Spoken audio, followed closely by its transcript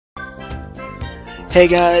Hey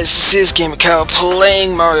guys, this is Gamer Cow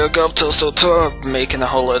playing Mario Golf Toadstool Tour, making a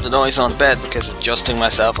whole load of noise on bed because adjusting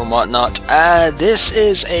myself and whatnot. This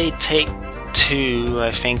is a take 2,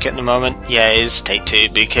 I think, at the moment. Yeah, it is take 2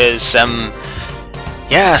 because,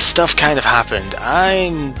 yeah, stuff kind of happened.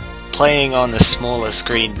 I'm playing on a smaller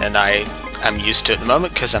screen than I am used to at the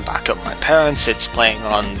moment because I'm back up with my parents. It's playing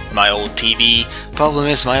on my old TV. Problem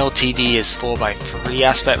is, my old TV is 4:3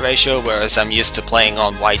 aspect ratio, whereas I'm used to playing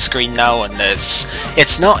on widescreen now, and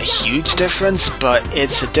it's not a huge difference, but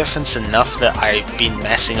it's a difference enough that I've been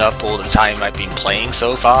messing up all the time I've been playing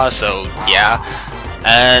so far, so yeah.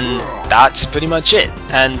 And that's pretty much it.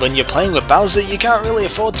 And when you're playing with Bowser, you can't really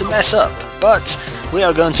afford to mess up, but we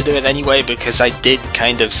are going to do it anyway because I did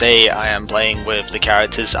kind of say I am playing with the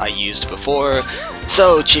characters I used before.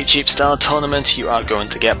 So, Cheep Cheep style tournament, you are going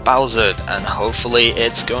to get Bowser, and hopefully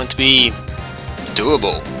it's going to be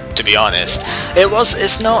doable, to be honest.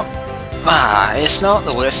 It's not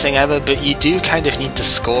the worst thing ever, but you do kind of need to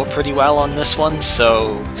score pretty well on this one,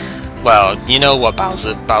 so, well, you know what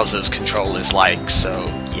Bowser's control is like, so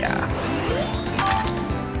yeah.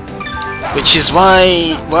 Which is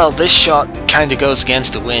why, well, this shot kind of goes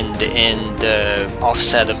against the wind in the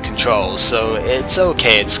offset of control, so it's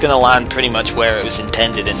okay, it's going to land pretty much where it was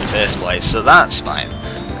intended in the first place, so that's fine.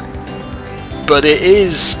 But it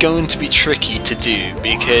is going to be tricky to do,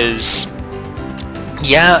 because,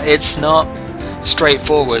 yeah, it's not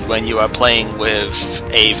straightforward when you are playing with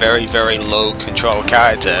a very, very low control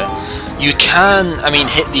character. You can, I mean,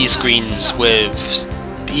 hit these screens with...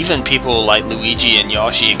 Even people like Luigi and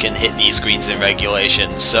Yoshi can hit these screens in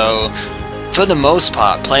regulation, so for the most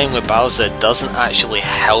part playing with Bowser doesn't actually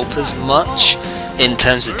help as much in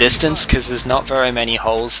terms of distance because there's not very many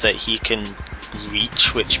holes that he can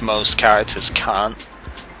reach, which most characters can't.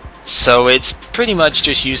 So it's pretty much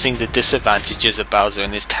just using the disadvantages of Bowser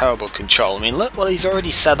and his terrible control. I mean, look what he's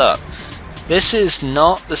already set up. This is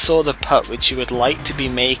not the sort of putt which you would like to be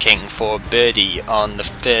making for birdie on the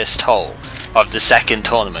first hole of the second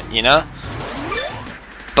tournament, you know?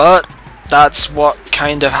 But that's what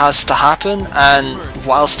kind of has to happen, and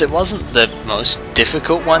whilst it wasn't the most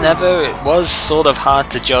difficult one ever, it was sort of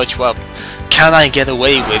hard to judge, well, can I get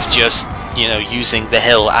away with just, you know, using the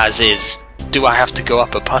hill as is? Do I have to go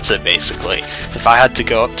up a putter, basically? If I had to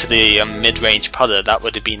go up to the mid-range putter, that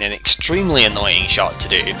would have been an extremely annoying shot to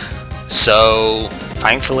do. So,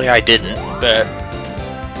 thankfully I didn't, but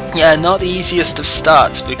yeah, not the easiest of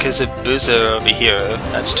starts because of Bowser over here.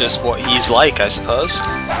 That's just what he's like, I suppose.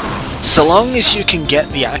 So long as you can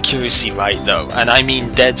get the accuracy right though, and I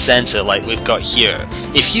mean dead center like we've got here,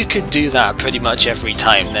 if you could do that pretty much every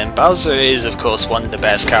time, then Bowser is of course one of the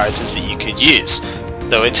best characters that you could use.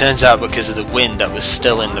 Though it turns out because of the wind that was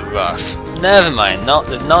still in the rough. Never mind,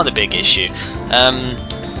 not a big issue.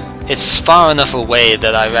 It's far enough away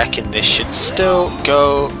that I reckon this should still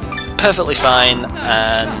go perfectly fine,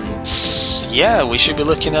 and yeah, we should be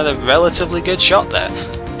looking at a relatively good shot there,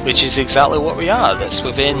 which is exactly what we are. That's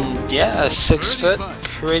within, yeah, 6 foot,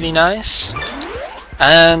 pretty nice,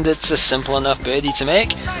 and it's a simple enough birdie to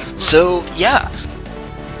make, so yeah.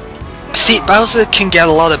 See, Bowser can get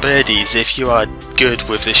a lot of birdies if you are good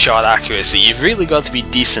with the shot accuracy. You've really got to be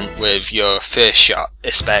decent with your first shot,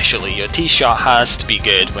 especially. Your tee shot has to be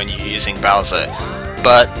good when you're using Bowser,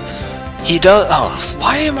 but he does. Oh,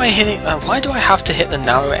 why am I hitting? Why do I have to hit the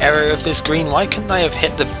narrow area of this green? Why couldn't I have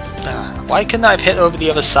hit the? Why couldn't I have hit over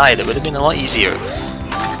the other side? It would have been a lot easier.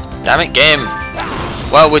 Damn it, game.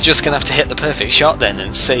 Well, we're just gonna have to hit the perfect shot then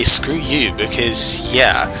and say screw you, because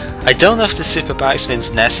yeah, I don't know if the super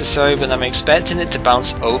backspin's necessary, but I'm expecting it to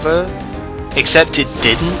bounce over. Except it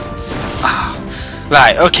didn't.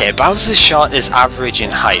 Right. Okay. Bowser's shot is average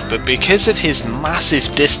in height, but because of his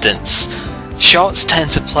massive distance, shots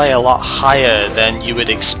tend to play a lot higher than you would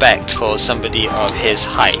expect for somebody of his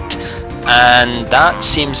height, and that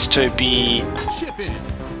seems to be...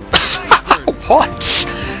 What?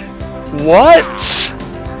 What?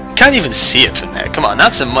 Can't even see it from there. Come on,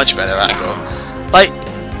 that's a much better angle. Like...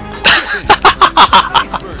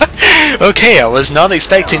 Okay, I was not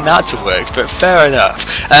expecting that to work, but fair enough.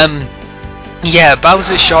 Yeah,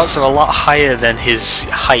 Bowser's shots are a lot higher than his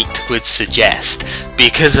height would suggest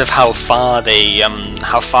because of how far they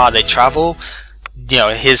travel. You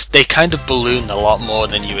know, they kind of balloon a lot more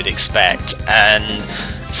than you would expect, and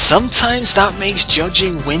sometimes that makes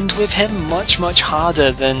judging wind with him much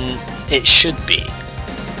harder than it should be.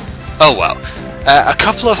 Oh well. A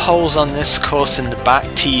couple of holes on this course in the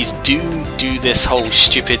back tees do this whole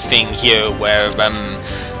stupid thing here where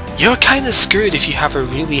you're kind of screwed if you have a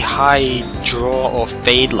really high draw or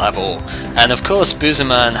fade level, and of course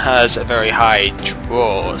Boozerman has a very high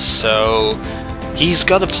draw, so He's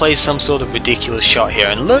got to play some sort of ridiculous shot here,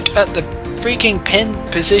 and look at the freaking pin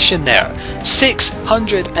position there.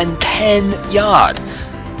 610 yard.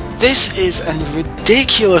 This is a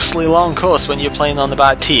ridiculously long course when you're playing on the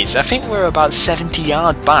bad tees. I think we're about 70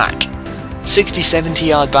 yard back. 60-70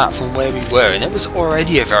 yard back from where we were, and it was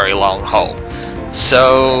already a very long hole.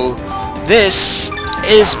 So this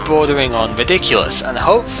is bordering on ridiculous, and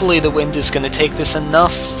hopefully the wind is going to take this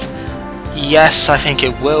enough. Yes, I think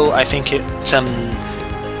it will. I think it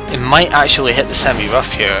might actually hit the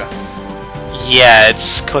semi-rough here. Yeah,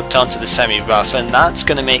 it's clipped onto the semi-rough, and that's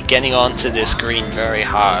going to make getting onto this green very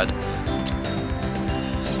hard.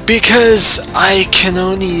 Because I can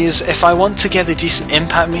only use, if I want to get a decent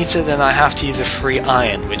impact meter, then I have to use a free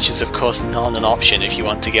iron, which is of course not an option if you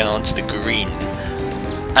want to get onto the green.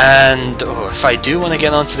 And if I do want to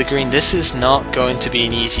get onto the green, this is not going to be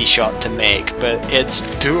an easy shot to make, but it's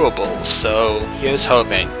doable, so here's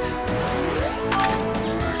hoping.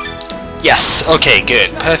 Yes, okay,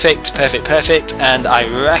 good. Perfect, perfect, perfect. And I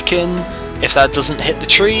reckon if that doesn't hit the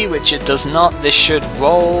tree, which it does not, this should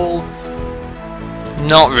roll.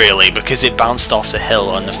 Not really, because it bounced off the hill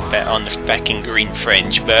on the fecking green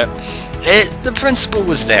fringe, but the principle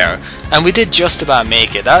was there, and we did just about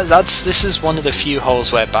make it. This is one of the few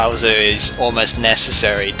holes where Bowser is almost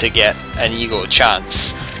necessary to get an eagle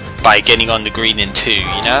chance by getting on the green in 2,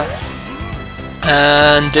 you know?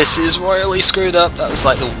 And this is royally screwed up. That was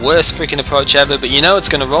like the worst freaking approach ever, but you know it's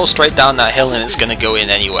going to roll straight down that hill and it's going to go in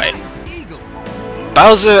anyway.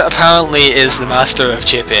 Bowser apparently is the master of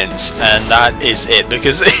chip-ins, and that is it,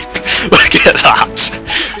 because look at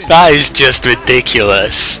that! That is just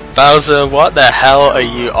ridiculous. Bowser, what the hell are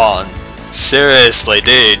you on? Seriously,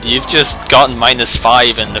 dude, you've just gotten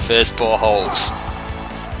 -5 in the first 4 holes.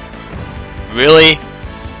 Really?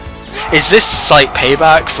 Is this like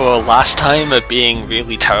payback for last time of being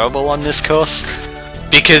really terrible on this course?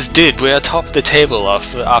 Because dude, we're atop the table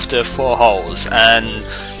after 4 holes, and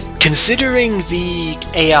considering the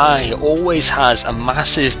AI always has a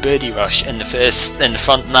massive birdie rush in the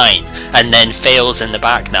front 9 and then fails in the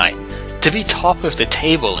back 9, to be top of the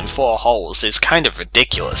table in 4 holes is kind of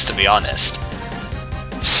ridiculous, to be honest.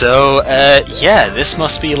 So, yeah, this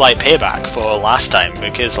must be like payback for last time,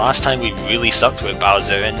 because last time we really sucked with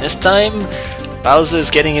Bowser, and this time Bowser's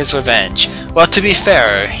getting his revenge. Well, to be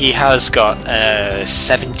fair, he has got a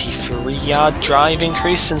 73 yard drive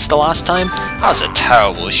increase since the last time. That was a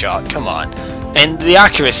terrible shot, come on. And the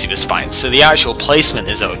accuracy was fine, so the actual placement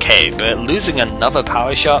is okay, but losing another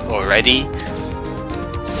power shot already?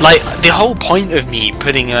 Like, the whole point of me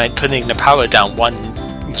putting the power down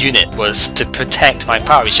 1 unit was to protect my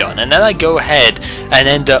power shot, and then I go ahead and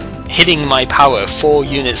end up hitting my power 4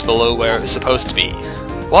 units below where it was supposed to be.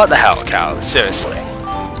 What the hell, cow? Seriously.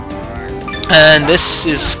 And this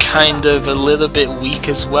is kind of a little bit weak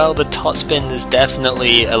as well. The top spin is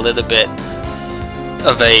definitely a little bit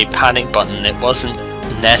of a panic button. It wasn't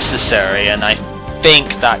necessary, and I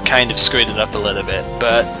think that kind of screwed it up a little bit,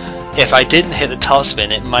 but if I didn't hit the top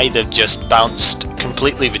spin, it might have just bounced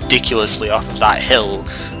completely ridiculously off of that hill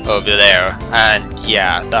over there, and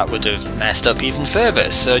yeah, that would have messed up even further,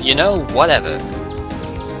 so you know, whatever.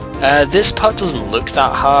 This putt doesn't look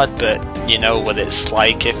that hard, but you know what it's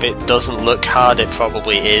like. If it doesn't look hard, it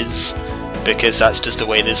probably is, because that's just the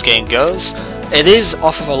way this game goes. It is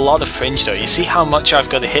off of a lot of fringe though. You see how much I've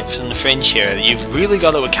got to hit from the fringe here? You've really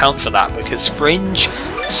got to account for that, because fringe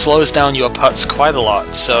slows down your putts quite a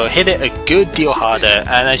lot, so hit it a good deal harder,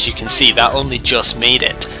 and as you can see, that only just made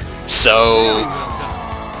it. So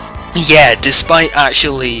yeah, despite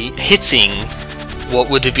actually hitting what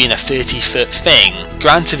would have been a 30-foot thing,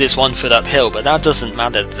 granted it's 1 foot uphill, but that doesn't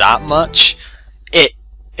matter that much.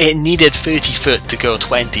 It needed 30 foot to go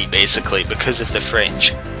 20 basically because of the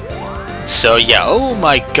fringe. So yeah, oh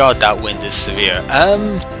my god, that wind is severe.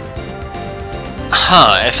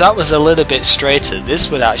 If that was a little bit straighter, this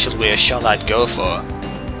would actually be a shot I'd go for.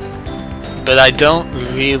 But I don't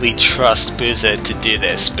really trust Bowser to do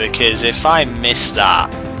this, because if I miss that...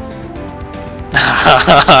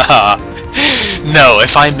 No,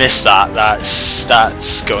 if I miss that,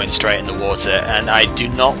 that's going straight in the water, and I do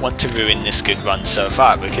not want to ruin this good run so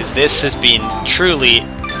far, because this has been truly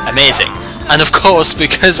amazing. And of course,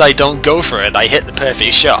 because I don't go for it, I hit the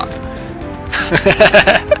perfect shot.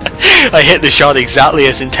 I hit the shot exactly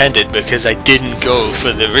as intended because I didn't go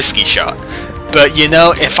for the risky shot. But you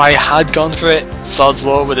know, if I had gone for it, Sod's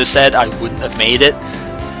Law would have said I wouldn't have made it.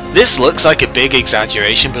 This looks like a big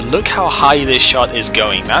exaggeration, but look how high this shot is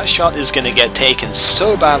going. That shot is going to get taken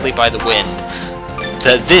so badly by the wind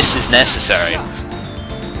that this is necessary.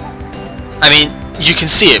 I mean, you can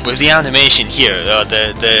see it with the animation here,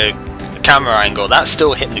 the camera angle, that's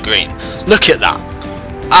still hitting the green. Look at that.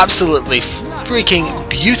 Absolutely freaking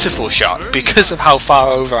beautiful shot because of how far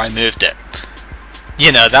over I moved it.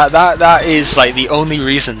 You know, that is like the only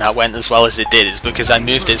reason that went as well as it did, is because I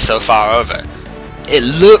moved it so far over. It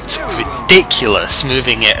looked ridiculous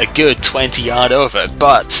moving it a good 20 yards over,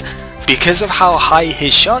 but because of how high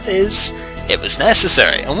his shot is, it was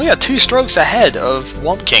necessary, and we are 2 strokes ahead of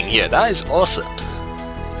Womp King here. That is awesome.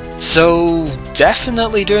 So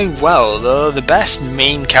definitely doing well, though the best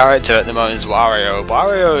main character at the moment is Wario.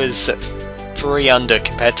 Wario is at 3 under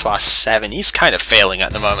compared to our 7. He's kind of failing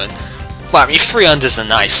at the moment. Well, I mean, 3 under is a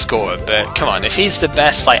nice score, but come on, if he's the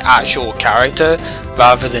best like actual character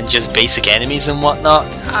rather than just basic enemies and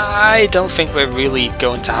whatnot, I don't think we're really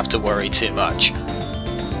going to have to worry too much.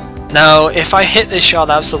 Now, if I hit this shot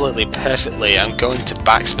absolutely perfectly, I'm going to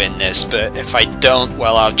backspin this, but if I don't,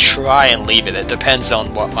 well, I'll try and leave it. It depends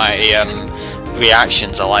on what my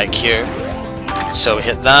reactions are like here. So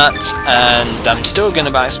hit that, and I'm still going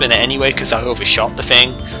to backspin it anyway because I overshot the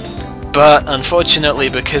thing. But unfortunately,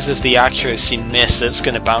 because of the accuracy miss, it's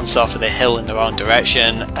going to bounce off of the hill in the wrong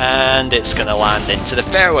direction, and it's going to land into the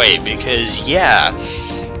fairway because, yeah,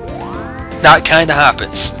 that kind of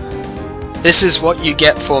happens. This is what you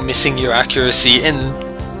get for missing your accuracy in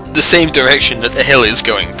the same direction that the hill is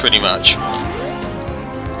going, pretty much.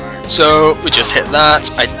 So we just hit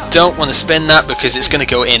that. I don't want to spin that because it's going to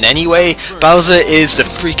go in anyway. Bowser is the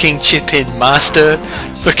freaking chip-in master.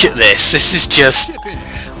 Look at this. This is just...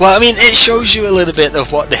 Well, I mean, it shows you a little bit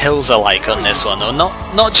of what the hills are like on this one, or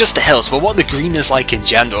not just the hills, but what the green is like in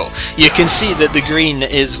general. You can see that the green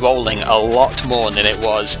is rolling a lot more than it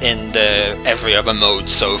was in the every other mode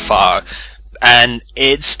so far. And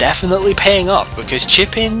it's definitely paying off, because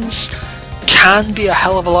chip-ins can be a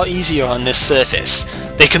hell of a lot easier on this surface.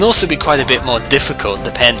 They can also be quite a bit more difficult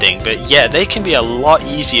depending, but yeah, they can be a lot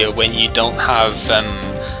easier when you don't have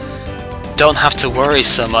to worry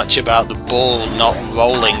so much about the ball not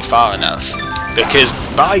rolling far enough. Because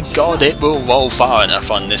by God, it will roll far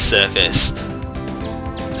enough on this surface.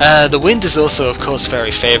 The wind is also, of course, very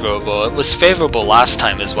favourable. It was favourable last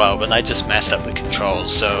time as well, but I just messed up the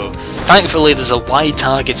controls, so thankfully there's a wide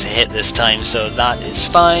target to hit this time, so that is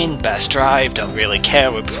fine. Best drive, don't really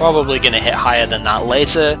care, we're probably going to hit higher than that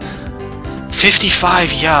later.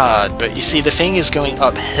 55 yard, but you see the thing is going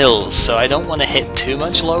up hills, so I don't want to hit too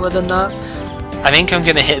much lower than that. I think I'm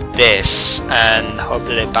going to hit this and hope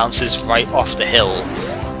that it bounces right off the hill.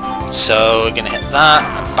 So we're going to hit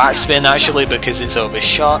that, backspin actually because it's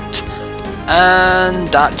overshot, and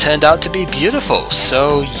that turned out to be beautiful.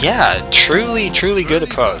 So yeah, truly good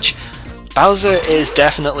approach. Bowser is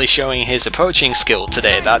definitely showing his approaching skill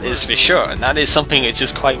today, that is for sure, and that is something which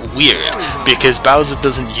is quite weird, because Bowser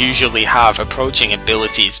doesn't usually have approaching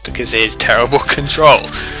abilities because of his terrible control.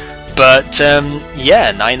 But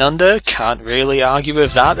yeah, 9 under, can't really argue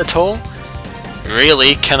with that at all.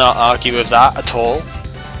 Really cannot argue with that at all.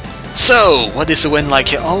 So, what is the wind like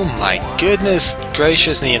here? Oh my goodness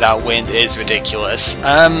gracious me, that wind is ridiculous.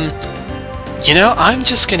 You know, I'm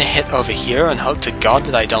just gonna hit over here and hope to God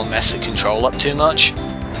that I don't mess the control up too much.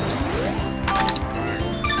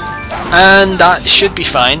 And that should be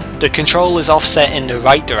fine. The control is offset in the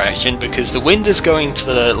right direction because the wind is going to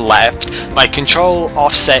the left, my control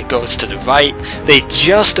offset goes to the right, they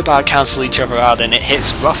just about cancel each other out and it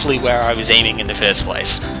hits roughly where I was aiming in the first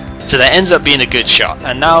place. So that ends up being a good shot,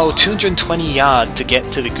 and now 220 yards to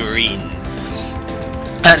get to the green.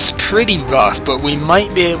 That's pretty rough, but we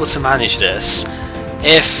might be able to manage this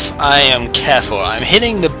if I am careful. I'm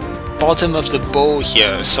hitting the bottom of the ball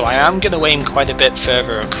here, so I am going to aim quite a bit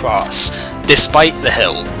further across, despite the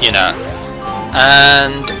hill, you know.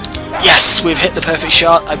 And yes, we've hit the perfect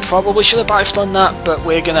shot. I probably should have backspun that, but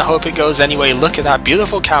we're going to hope it goes anyway. Look at that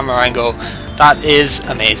beautiful camera angle. That is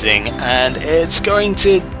amazing, and it's going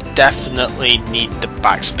to definitely need the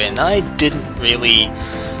backspin. I didn't really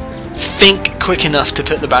think quick enough to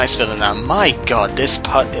put the backspin on that. My God, this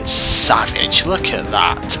putt is savage. Look at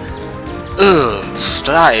that. Ugh,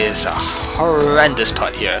 that is a horrendous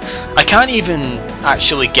putt here. I can't even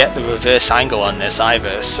actually get the reverse angle on this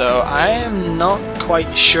either, so I am not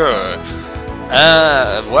quite sure.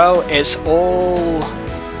 Well, it's all,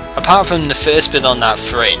 apart from the first bit on that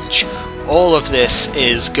fringe, all of this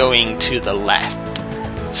is going to the left.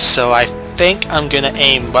 So I think I'm going to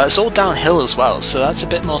aim, well, it's all downhill as well, so that's a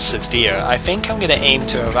bit more severe. I think I'm going to aim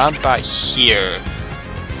to around about here,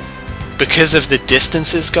 because of the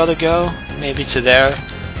distance it's got to go, maybe to there,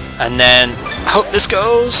 and then I hope this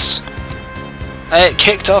goes. It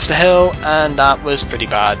kicked off the hill, and that was pretty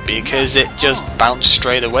bad because it just bounced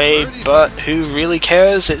straight away, but who really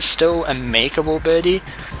cares? It's still a makeable birdie.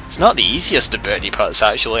 It's not the easiest of birdie putts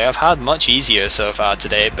actually, I've had much easier so far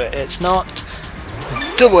today, but it's not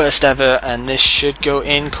the worst ever, and this should go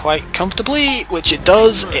in quite comfortably, which it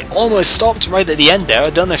does. It almost stopped right at the end there, I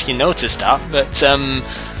don't know if you noticed that, but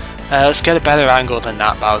let's get a better angle than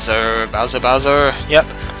that, Bowser. Bowser, yep.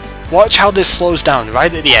 Watch how this slows down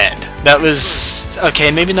right at the end. That was,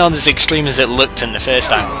 okay, maybe not as extreme as it looked in the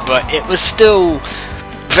first angle, but it was still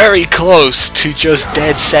very close to just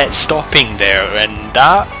dead set stopping there, and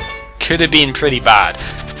that could have been pretty bad,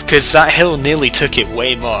 because that hill nearly took it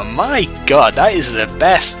way more. My god, that is the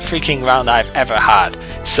best freaking round I've ever had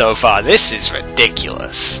so far. This is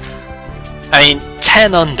ridiculous. I mean,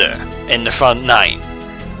 10 under in the front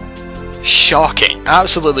 9. Shocking,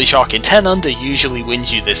 absolutely shocking. 10 under usually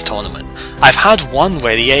wins you this tournament. I've had one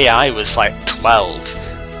where the AI was like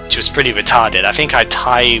 12, which was pretty retarded. I think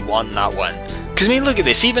I won that one. Because I mean, look at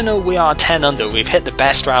this, even though we are 10 under, we've hit the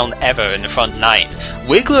best round ever in the front 9.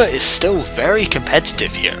 Wiggler is still very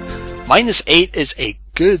competitive here. -8 is a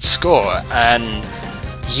good score, and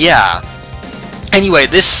yeah. Anyway,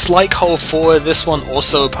 this like hole 4, this one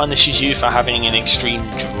also punishes you for having an extreme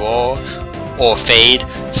draw or fade,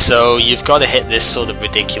 so you've got to hit this sort of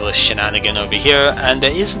ridiculous shenanigan over here, and there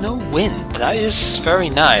is no wind. That is very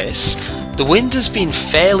nice. The wind has been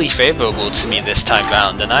fairly favourable to me this time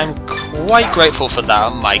round, and I'm quite grateful for that.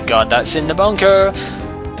 Oh my god, that's in the bunker!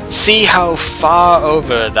 See how far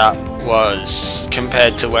over that was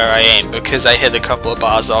compared to where I aimed, because I hit a couple of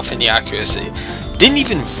bars off in the accuracy. Didn't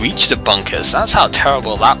even reach the bunkers, that's how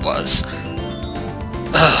terrible that was.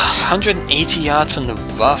 180 yards from the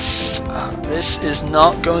rough. This is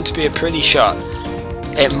not going to be a pretty shot.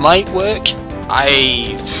 It might work,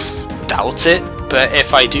 I doubt it. But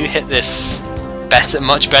if I do hit this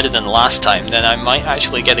much better than last time, then I might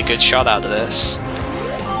actually get a good shot out of this.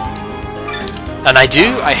 And I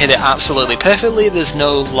do, I hit it absolutely perfectly, there's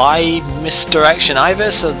no lie misdirection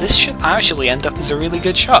either, so this should actually end up as a really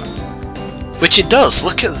good shot. Which it does,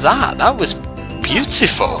 look at that, that was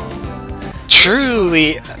beautiful.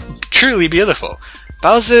 Truly, truly beautiful.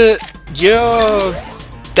 Bowser, you're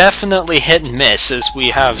definitely hit and miss, as we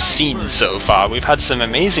have seen so far. We've had some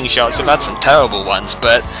amazing shots, we've had some terrible ones,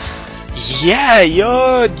 but yeah,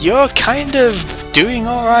 you're kind of doing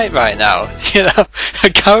alright right now. You know, I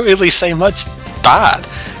can't really say much bad,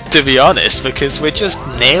 to be honest, because we're just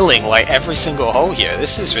nailing like every single hole here.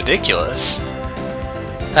 This is ridiculous.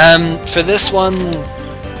 For this one,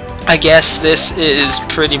 I guess this is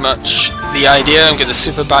pretty much the idea. I'm going to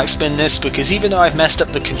super backspin this, because even though I've messed up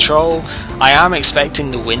the control, I am expecting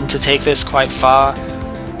the wind to take this quite far,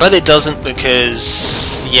 but it doesn't,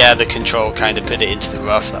 because yeah, the control kind of put it into the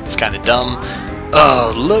rough. That was kind of dumb.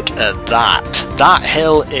 Oh, look at that. That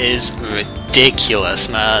hill is ridiculous,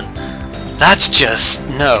 man. That's just,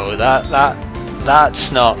 no,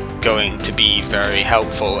 that's not going to be very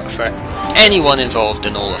helpful for anyone involved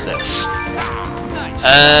in all of this.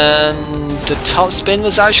 And the top spin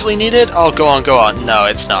was actually needed? Oh, go on, go on. No,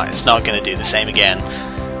 it's not. It's not going to do the same again.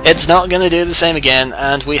 It's not going to do the same again,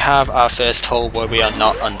 and we have our first hole where we are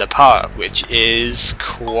not under par, which is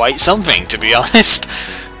quite something, to be honest.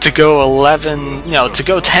 To go 11, you know, to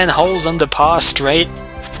go 10 holes under par straight,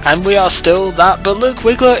 and we are still that, but look,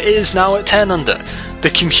 Wiggler is now at 10 under. The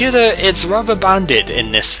computer, it's rubber banded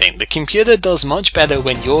in this thing. The computer does much better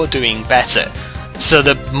when you're doing better. So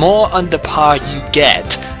the more under par you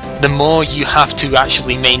get, the more you have to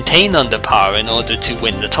actually maintain under par in order to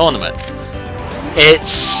win the tournament.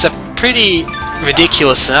 It's a pretty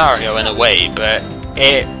ridiculous scenario in a way, but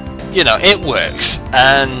it, you know, it works,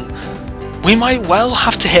 and we might well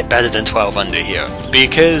have to hit better than 12 under here,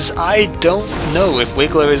 because I don't know if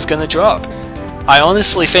Wiggler is going to drop. I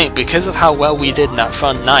honestly think, because of how well we did in that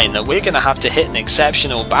front 9, that we're going to have to hit an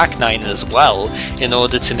exceptional back 9 as well in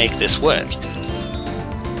order to make this work.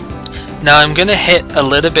 Now I'm going to hit a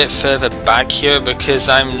little bit further back here, because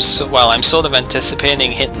I'm sort of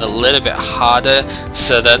anticipating hitting a little bit harder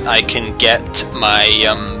so that I can get my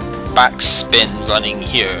backspin running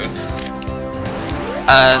here.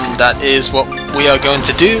 And that is what we are going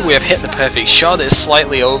to do. We have hit the perfect shot. It's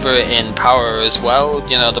slightly over in power as well,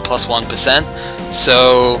 you know, the plus 1%.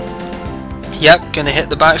 So, yep, gonna hit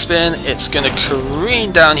the backspin. It's gonna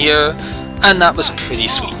careen down here, and that was pretty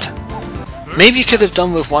sweet. Maybe you could have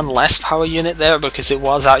done with one less power unit there, because it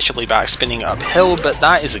was actually backspinning uphill, but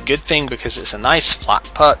that is a good thing because it's a nice flat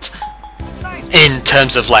putt. In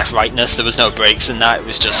terms of left-rightness, there was no brakes in that, it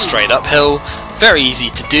was just straight uphill. Very easy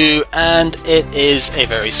to do, and it is a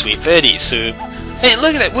very sweet birdie. So, hey,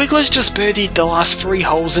 look at it, Wiggler's just birdied the last 3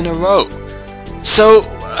 holes in a row. So,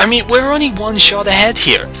 I mean, we're only one shot ahead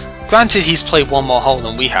here. Granted, he's played one more hole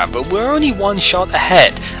than we have, but we're only one shot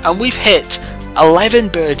ahead, and we've hit 11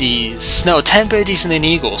 birdies, no, 10 birdies and an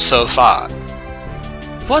eagle so far.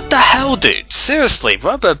 What the hell, dude? Seriously,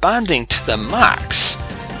 rubber banding to the max.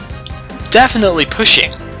 Definitely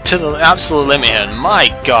pushing to the absolute limit here, and my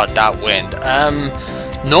god, that wind.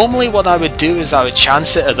 Normally what I would do is I would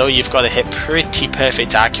chance it, although you've got to hit pretty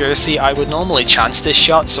perfect accuracy. I would normally chance this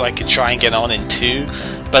shot so I could try and get on in 2,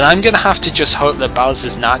 but I'm going to have to just hope that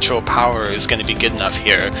Bowser's natural power is going to be good enough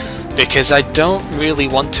here, because I don't really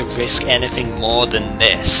want to risk anything more than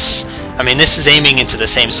this. I mean, this is aiming into the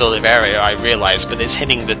same sort of area, I realise, but it's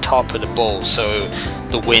hitting the top of the ball, so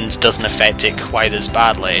the wind doesn't affect it quite as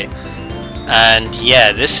badly. And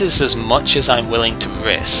yeah, this is as much as I'm willing to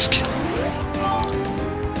risk.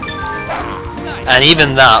 And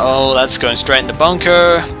even that, oh, that's going straight in the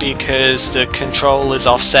bunker, because the control is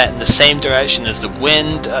offset in the same direction as the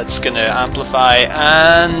wind. That's going to amplify,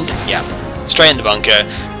 and yeah, straight in the bunker.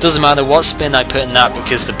 Doesn't matter what spin I put in that,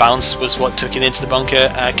 because the bounce was what took it into the bunker.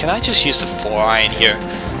 Can I just use the 4-iron here?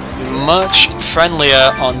 Much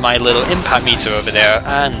friendlier on my little impact meter over there,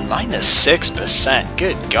 and minus 6%,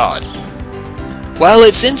 good god. Well,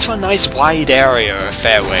 it's into a nice wide area of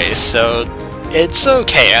fairways, so it's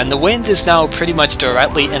okay, and the wind is now pretty much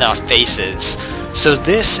directly in our faces, so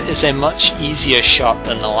this is a much easier shot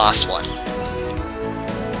than the last one,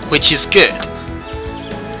 which is good.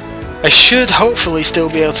 I should hopefully still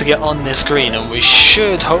be able to get on this green, and we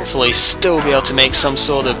should hopefully still be able to make some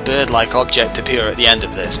sort of bird-like object appear at the end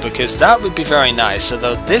of this, because that would be very nice,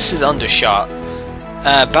 although this is undershot.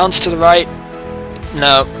 Bounce to the right.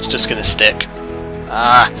 No, it's just going to stick.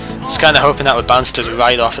 I was kind of hoping that would bounce to the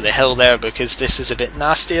right off of the hill there, because this is a bit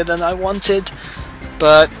nastier than I wanted,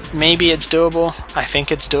 but maybe it's doable. I think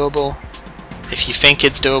it's doable. If you think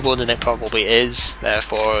it's doable, then it probably is.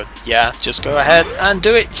 Therefore, yeah, just go ahead and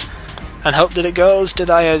do it, and hope that it goes. Did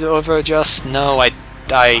I over adjust? No, I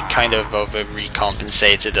kind of over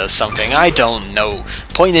recompensated or something. I don't know.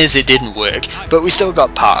 Point is, it didn't work, but we still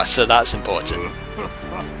got par, so that's important.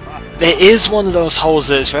 It is one of those holes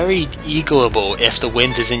that is very eagleable if the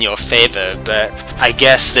wind is in your favour, but I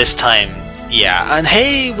guess this time, yeah. And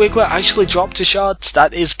hey, Wiggler actually dropped a shot.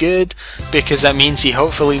 That is good, because that means he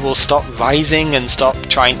hopefully will stop rising and stop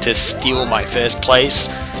trying to steal my first place.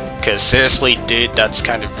 Because seriously, dude, that's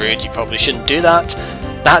kind of rude. You probably shouldn't do that.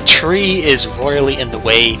 That tree is royally in the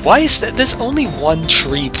way. Why is that? There's only one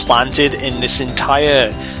tree planted in this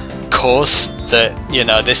entire course, that, you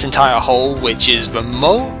know, this entire hole, which is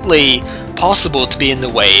remotely possible to be in the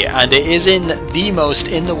way, and it is in the most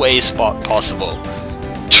in the way spot possible.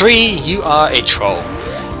 Tree, you are a troll.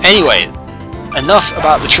 Anyway, enough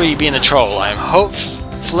about the tree being a troll. I'm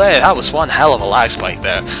hopefully, that was one hell of a lag spike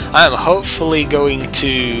there. I am hopefully going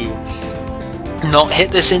to not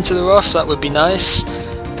hit this into the rough. That would be nice.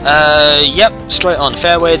 Yep, straight on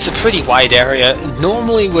fairway. It's a pretty wide area.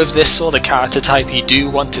 Normally with this sort of character type you do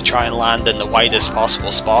want to try and land in the widest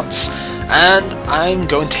possible spots, and I'm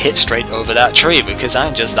going to hit straight over that tree because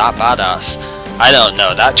I'm just that badass. I don't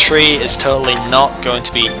know, that tree is totally not going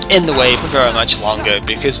to be in the way for very much longer,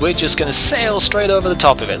 because we're just going to sail straight over the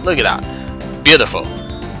top of it. Look at that. Beautiful.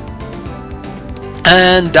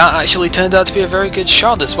 And that actually turned out to be a very good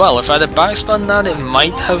shot as well. If I'd have backspun that, it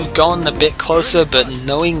might have gone a bit closer, but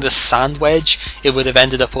knowing the sand wedge, it would have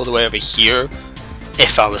ended up all the way over here,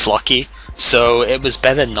 if I was lucky. So it was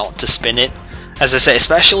better not to spin it. As I say,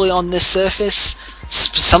 especially on this surface,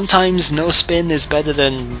 sometimes no spin is better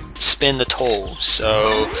than spin at all,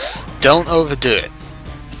 so don't overdo it.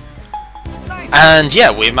 And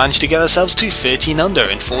yeah, we managed to get ourselves to 13 under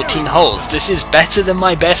in 14 holes. This is better than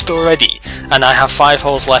my best already, and I have 5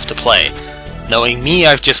 holes left to play. Knowing me,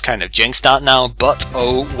 I've just kind of jinxed that now, but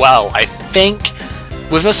oh well. I think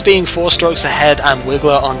with us being 4 strokes ahead and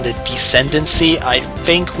Wiggler on the descendancy, I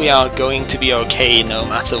think we are going to be okay no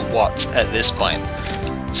matter what at this point.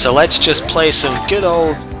 So let's just play some good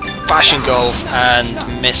old fashioned golf and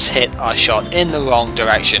mishit our shot in the wrong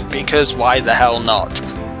direction, because why the hell not?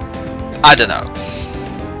 I don't know.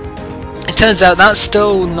 It turns out that's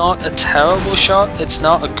still not a terrible shot. It's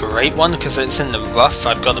not a great one because it's in the rough.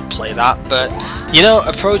 I've got to play that, but you know,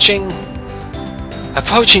 approaching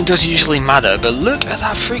does usually matter. But look at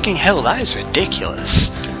that freaking hill. That is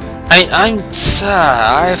ridiculous. I mean,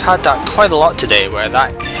 I've had that quite a lot today, where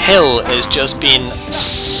that hill has just been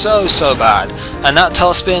so bad, and that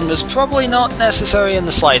topspin was probably not necessary in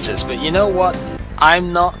the slightest. But you know what?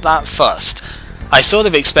 I'm not that fussed. I sort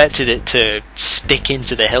of expected it to stick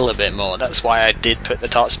into the hill a bit more, that's why I did put the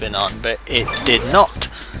topspin on, but it did not.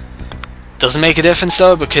 Doesn't make a difference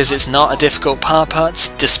though, because it's not a difficult power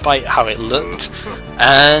putt, despite how it looked.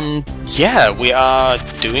 And yeah, we are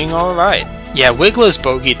doing alright. Yeah, Wiggler's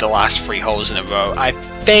bogeyed the last 3 holes in a row. I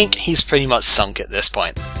think he's pretty much sunk at this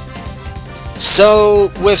point.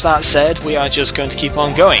 So, with that said, we are just going to keep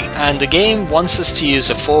on going, and the game wants us to use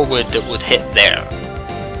a forward that would hit there.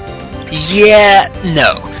 Yeah,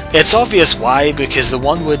 no. It's obvious why, because the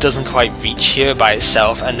one wood doesn't quite reach here by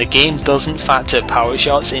itself, and the game doesn't factor power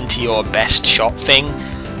shots into your best shot thing.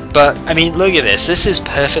 But, I mean, look at this is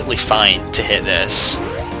perfectly fine to hit this.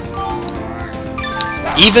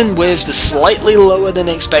 Even with the slightly lower than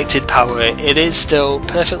expected power, it is still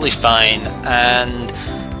perfectly fine, and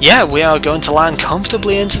yeah, we are going to land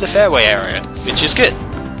comfortably into the fairway area, which is good.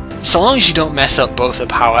 So long as you don't mess up both the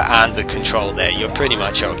power and the control there, you're pretty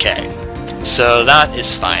much okay. So that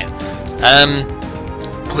is fine.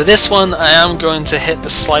 With this one, I am going to hit the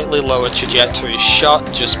slightly lower trajectory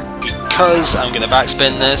shot just because I'm going to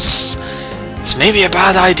backspin this. It's maybe a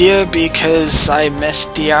bad idea because I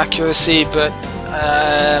missed the accuracy, but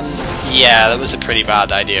yeah, that was a pretty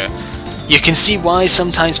bad idea. You can see why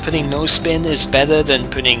sometimes putting no spin is better than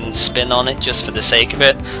putting spin on it just for the sake of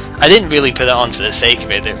it. I didn't really put it on for the sake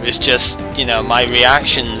of it, it was just, you know, my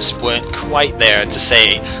reactions weren't quite there to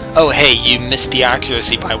say, oh hey, you missed the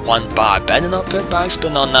accuracy by 1 bar, better not put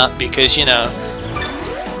backspin on that because, you know,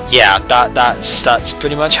 yeah, that's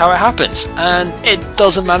pretty much how it happens. And it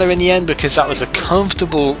doesn't matter in the end because that was a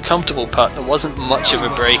comfortable putt, there wasn't much of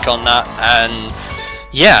a break on that, and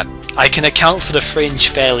yeah, I can account for the fringe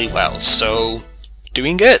fairly well, so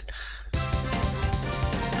doing good.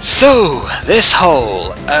 So, this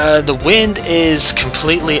hole, the wind is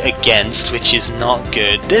completely against, which is not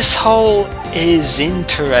good. This hole is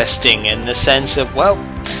interesting in the sense of, well,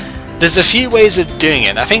 there's a few ways of doing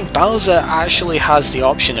it. I think Bowser actually has the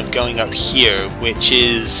option of going up here, which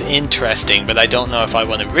is interesting, but I don't know if I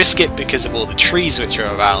want to risk it because of all the trees which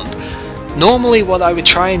are around. Normally what I would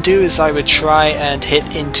try and do is I would try and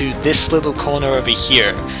hit into this little corner over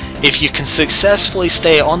here. If you can successfully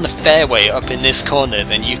stay on the fairway up in this corner,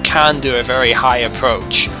 then you can do a very high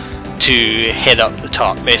approach to hit up the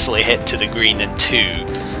top, basically hit to the green in 2.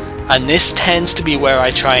 And this tends to be where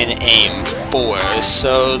I try and aim for,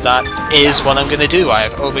 so that is what I'm going to do. I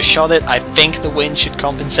have overshot it, I think the wind should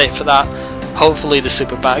compensate for that. Hopefully the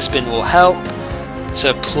super backspin will help,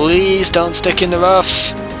 so please don't stick in the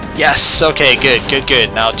rough. Yes, okay,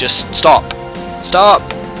 good. Now just stop. Stop!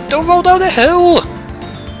 Don't roll down the hill!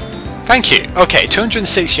 Thank you. Okay,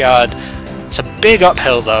 206 yard. It's a big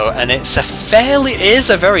uphill though, and it is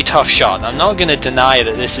a very tough shot. I'm not going to deny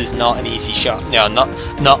that this is not an easy shot. No, not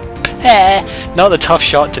a tough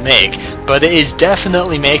shot to make, but it is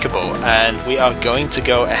definitely makeable, and we are going to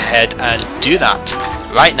go ahead and do that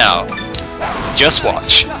right now. Just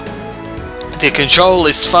watch. The control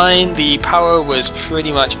is fine, the power was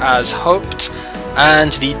pretty much as hoped,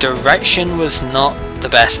 and the direction was not the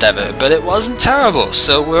best ever, but it wasn't terrible.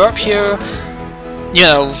 So we're up here, you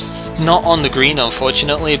know, not on the green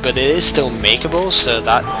unfortunately, but it is still makeable, so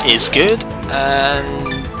that is good.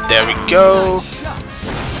 And there we go.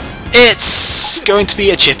 It's going to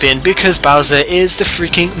be a chip-in because Bowser is the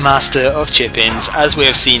freaking master of chip-ins, as we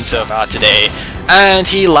have seen so far today, and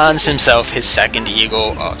he lands himself his 2nd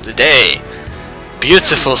eagle of the day.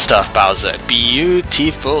 Beautiful stuff, Bowser.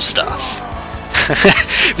 Beautiful stuff.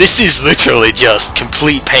 This is literally just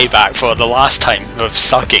complete payback for the last time of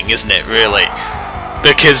sucking, isn't it, really?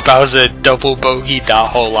 Because Bowser double bogeyed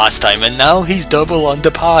that hole last time, and now he's double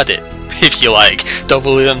underparred it, if you like.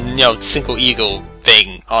 Double, you know, single eagle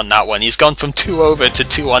thing on that one. He's gone from 2 over to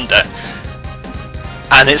 2 under.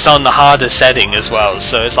 And it's on the harder setting as well,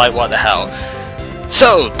 so it's like, what the hell.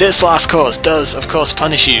 So, this last course does, of course,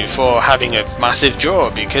 punish you for having a massive draw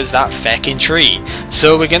because that feckin' tree.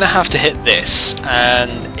 So we're gonna have to hit this, and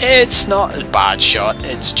it's not a bad shot,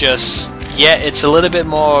 it's just, yeah, it's a little bit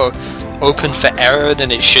more open for error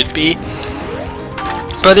than it should be,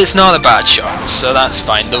 but it's not a bad shot, so that's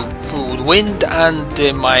fine. The wind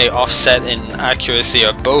and my offset in accuracy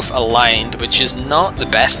are both aligned, which is not the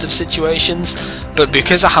best of situations, but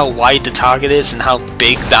because of how wide the target is and how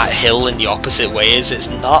big that hill in the opposite way is, it's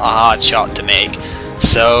not a hard shot to make.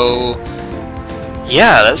 So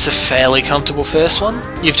yeah, that's a fairly comfortable first one.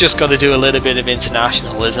 You've just got to do a little bit of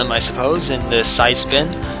internationalism, I suppose, in the side spin,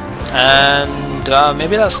 and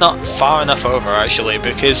maybe that's not far enough over actually,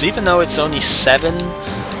 because even though it's only 7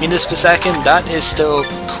 meters per second, that is still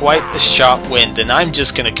quite a sharp wind, and I'm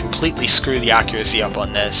just going to completely screw the accuracy up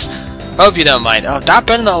on this. Hope you don't mind. Oh, that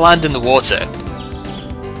better not land in the water.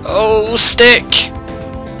 Oh, stick!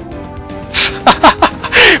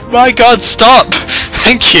 My god, stop!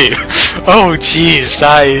 Thank you! Oh jeez,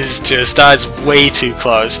 that's way too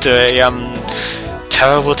close to a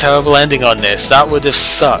terrible ending on this. That would have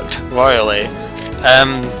sucked royally.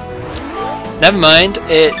 Never mind,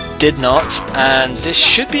 it did not, and this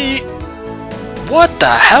should be... What the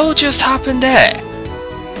hell just happened there?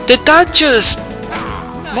 Did that just...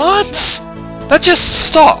 What? That just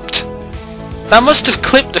stopped. That must have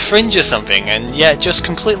clipped the fringe or something, and yeah, just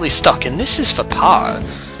completely stuck. And this is for par.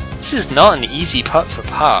 This is not an easy putt for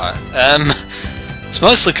par. It's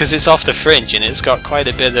mostly because it's off the fringe, and it's got quite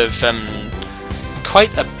a bit of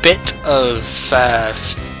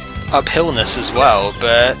uphillness as well.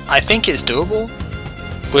 But I think it's doable.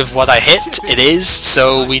 With what I hit, it is.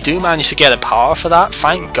 So we do manage to get a par for that.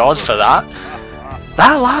 Thank God for that.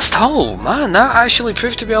 That last hole, man, that actually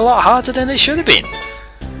proved to be a lot harder than it should have been.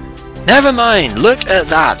 Never mind, look at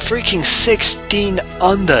that, freaking 16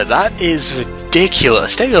 under, that is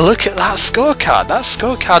ridiculous. Take a look at that scorecard, that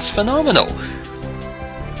scorecard's phenomenal.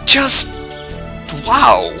 Just,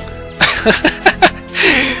 wow.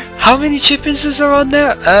 How many chip-ins are on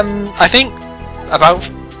there? I think about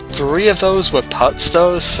 3 of those were putts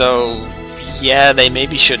though, so yeah, they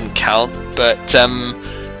maybe shouldn't count, but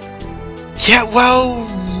yeah, well,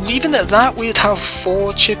 even at that we'd have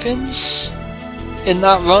 4 chip-ins in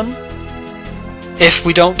that run, if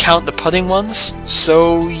we don't count the putting ones.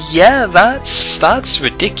 So yeah, that's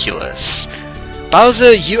ridiculous.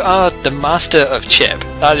 Bowser, you are the master of chip,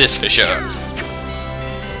 that is for sure.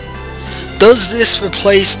 Does this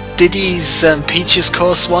replace Diddy's Peach's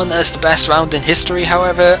Course 1 as the best round in history,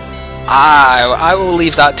 however? I will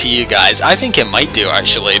leave that to you guys. I think it might do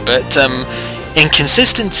actually, but in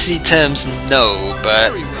consistency terms, no,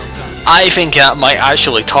 but I think that might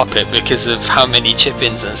actually top it because of how many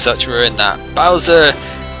chip-ins and such were in that. Bowser,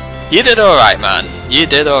 you did alright, man. You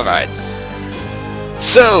did alright.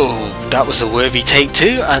 So, that was a worthy take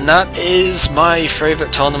 2, and that is my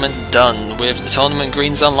favourite tournament done, with the tournament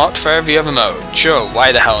greens unlocked for every other mode. Sure,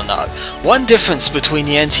 why the hell not? One difference between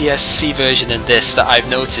the NTSC version and this that I've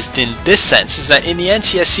noticed in this sense is that in the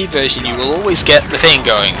NTSC version you will always get the thing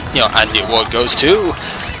going, you know, and the award goes to,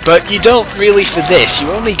 but you don't really for this, you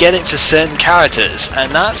only get it for certain characters,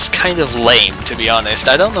 and that's kind of lame, to be honest.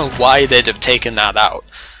 I don't know why they'd have taken that out.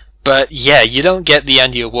 But yeah, you don't get the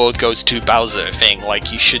and the award goes to Bowser thing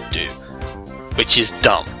like you should do, which is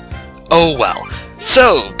dumb. Oh well.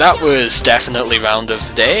 So, that was definitely round of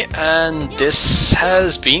the day, and this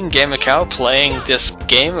has been GamerCow playing this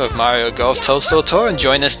game of Mario Golf Toadstool Tour, and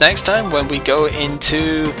join us next time when we go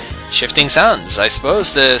into Shifting Sands, I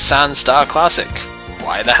suppose the Sand Star Classic.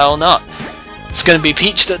 Why the hell not? It's gonna be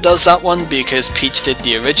Peach that does that one, because Peach did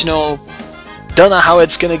the original. Don't know how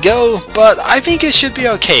it's gonna go, but I think it should be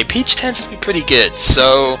okay. Peach tends to be pretty good,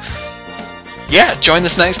 so yeah, join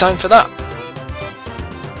us next time for that.